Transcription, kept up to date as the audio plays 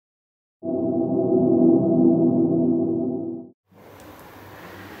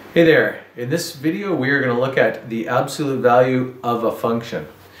Hey there, in this video we are going to look at the absolute value of a function.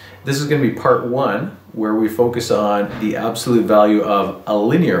 This is going to be part one, where we focus on the absolute value of a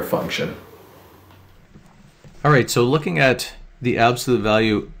linear function. Alright, so looking at the absolute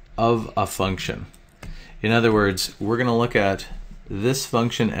value of a function. In other words, we're going to look at this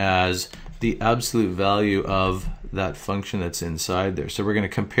function as the absolute value of that function that's inside there. So we're going to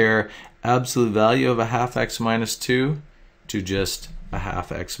compare absolute value of a half x minus 2 to just a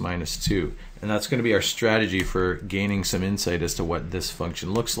half x minus 2. And that's going to be our strategy for gaining some insight as to what this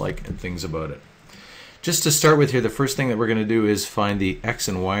function looks like and things about it. Just to start with here, the first thing that we're going to do is find the x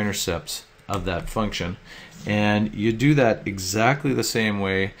and y-intercepts of that function. And you do that exactly the same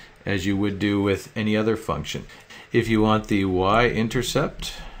way as you would do with any other function. If you want the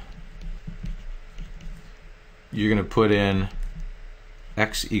y-intercept, you're going to put in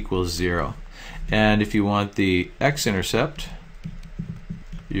x equals 0. And if you want the x-intercept,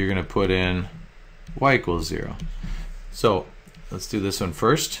 you're going to put in y equals 0. So let's do this one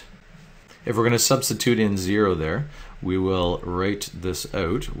first. If we're going to substitute in 0 there, we will write this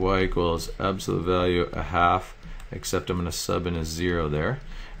out. Y equals absolute value a half, except I'm going to sub in a 0 there.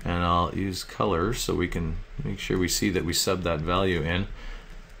 And I'll use colors so we can make sure we see that we sub that value in.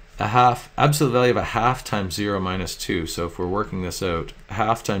 A half, absolute value of a half times 0 minus 2. So if we're working this out,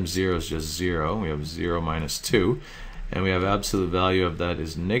 half times 0 is just 0. We have 0 minus 2. And we have absolute value of that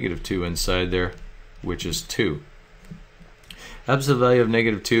is negative 2 inside there, which is 2. Absolute value of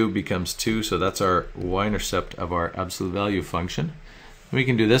negative 2 becomes 2, so that's our y-intercept of our absolute value function. And we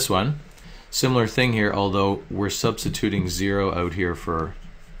can do this one. Similar thing here, although we're substituting 0 out here for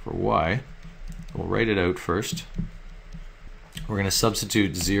y. We'll write it out first. We're going to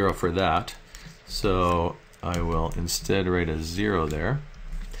substitute 0 for that. So I will instead write a 0 there.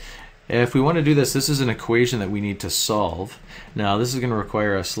 If we want to do this, this is an equation that we need to solve. Now this is going to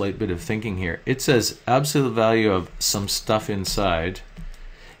require a slight bit of thinking here. It says absolute value of some stuff inside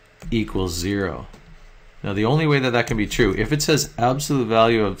equals 0. Now the only way that that can be true, if it says absolute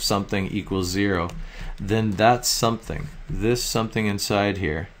value of something equals 0, then that something, this something inside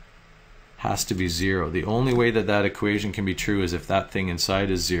here, has to be 0. The only way that that equation can be true is if that thing inside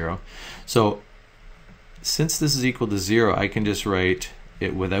is 0. So since this is equal to 0, I can just write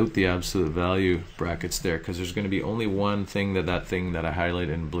it without the absolute value brackets there, because there's going to be only one thing that I highlight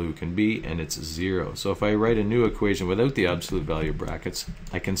in blue can be, and it's 0. So if I write a new equation without the absolute value brackets,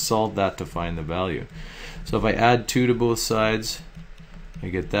 I can solve that to find the value. So if I add 2 to both sides, I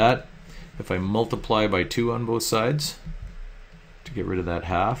get that. If I multiply by 2 on both sides to get rid of that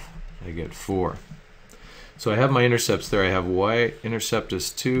half, I get 4. So I have my intercepts there. I have y-intercept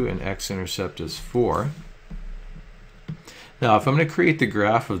is 2 and x-intercept is 4. Now if I'm going to create the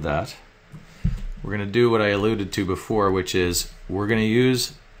graph of that, we're going to do what I alluded to before, which is we're going to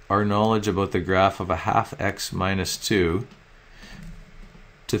use our knowledge about the graph of a half x minus 2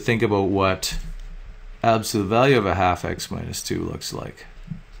 to think about what absolute value of a half x minus 2 looks like.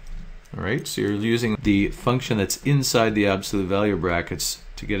 Alright, so you're using the function that's inside the absolute value brackets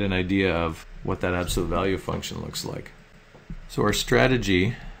to get an idea of what that absolute value function looks like. So our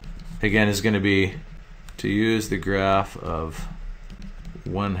strategy again is going to be to use the graph of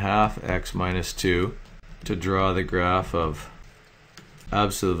 1/2 x minus 2 to draw the graph of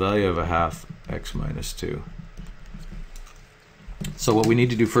absolute value of a half x minus 2. So what we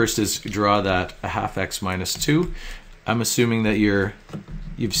need to do first is draw that a half x minus 2. I'm assuming that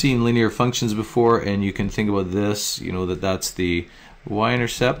you've seen linear functions before, and you can think about this, you know, that that's the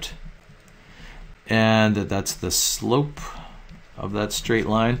y-intercept and that's the slope of that straight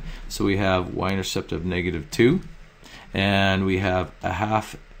line. So we have y-intercept of negative 2, and we have a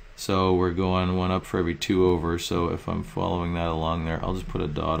half, so we're going 1 up for every 2 over. So if I'm following that along there, I'll just put a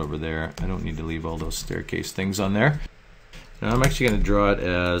dot over there. I don't need to leave all those staircase things on there. Now I'm actually going to draw it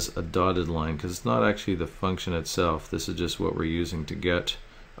as a dotted line because it's not actually the function itself. This is just what we're using to get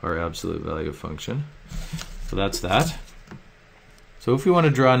our absolute value function. So that's that. So if we want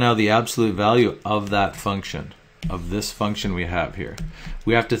to draw now the absolute value of that function, of this function we have here,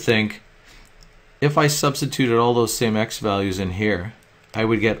 we have to think, if I substituted all those same x values in here, I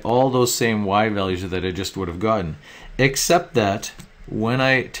would get all those same y values that I just would have gotten, except that when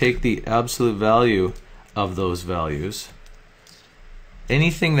I take the absolute value of those values,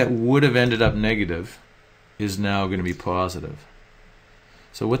 anything that would have ended up negative is now going to be positive.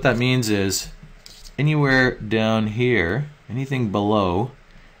 So what that means is anywhere down here, anything below,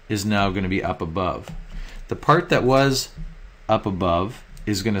 is now going to be up above. The part that was up above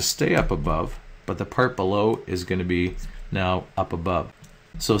is going to stay up above, but the part below is going to be now up above.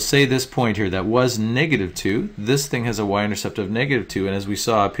 So say this point here that was -2, this thing has a y-intercept of -2, and as we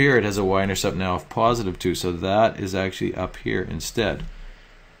saw up here, it has a y-intercept now of +2, so that is actually up here instead.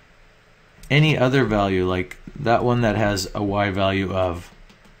 Any other value, like that one that has a y value of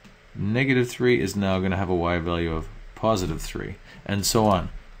 -3 is now going to have a y value of +3, and so on.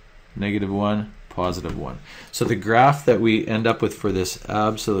 -1, +1. So the graph that we end up with for this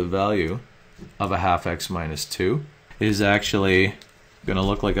absolute value of a half x minus 2 is actually going to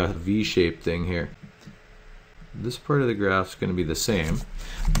look like a V-shaped thing here. This part of the graph is going to be the same,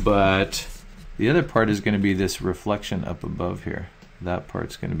 but the other part is going to be this reflection up above here. That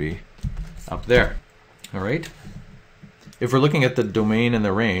part's going to be up there. All right? If we're looking at the domain and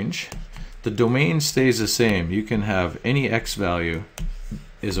the range, the domain stays the same. You can have any x value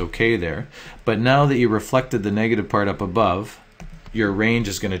is okay there, but now that you reflected the negative part up above, your range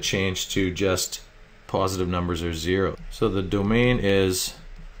is going to change to just positive numbers or 0. So the domain is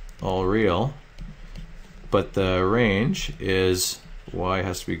all real, but the range is y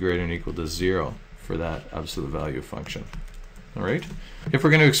has to be greater than or equal to 0 for that absolute value function. All right. If we're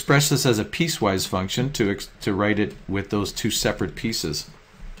going to express this as a piecewise function, to write it with those two separate pieces,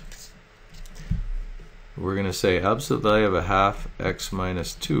 we're going to say absolute value of a half x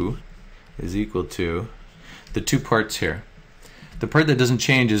minus 2 is equal to the two parts here. The part that doesn't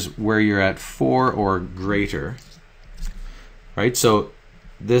change is where you're at 4 or greater, right? So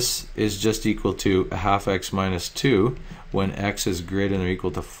this is just equal to a half x minus 2 when x is greater than or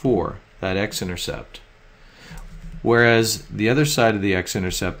equal to 4, that x-intercept. Whereas the other side of the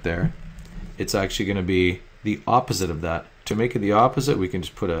x-intercept there, it's actually going to be the opposite of that. To make it the opposite, we can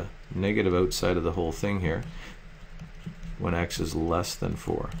just put a negative outside of the whole thing here when x is less than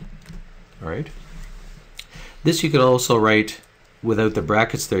 4. All right? This you could also write without the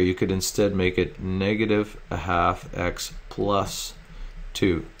brackets there. You could instead make it negative a half x plus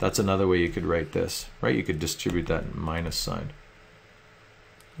 2. That's another way you could write this, right? You could distribute that minus sign.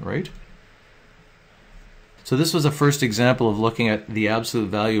 All right? So this was a first example of looking at the absolute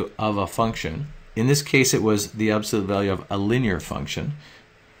value of a function. In this case, it was the absolute value of a linear function.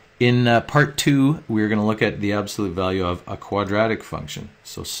 In part 2, we're going to look at the absolute value of a quadratic function.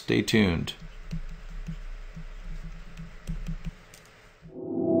 So stay tuned.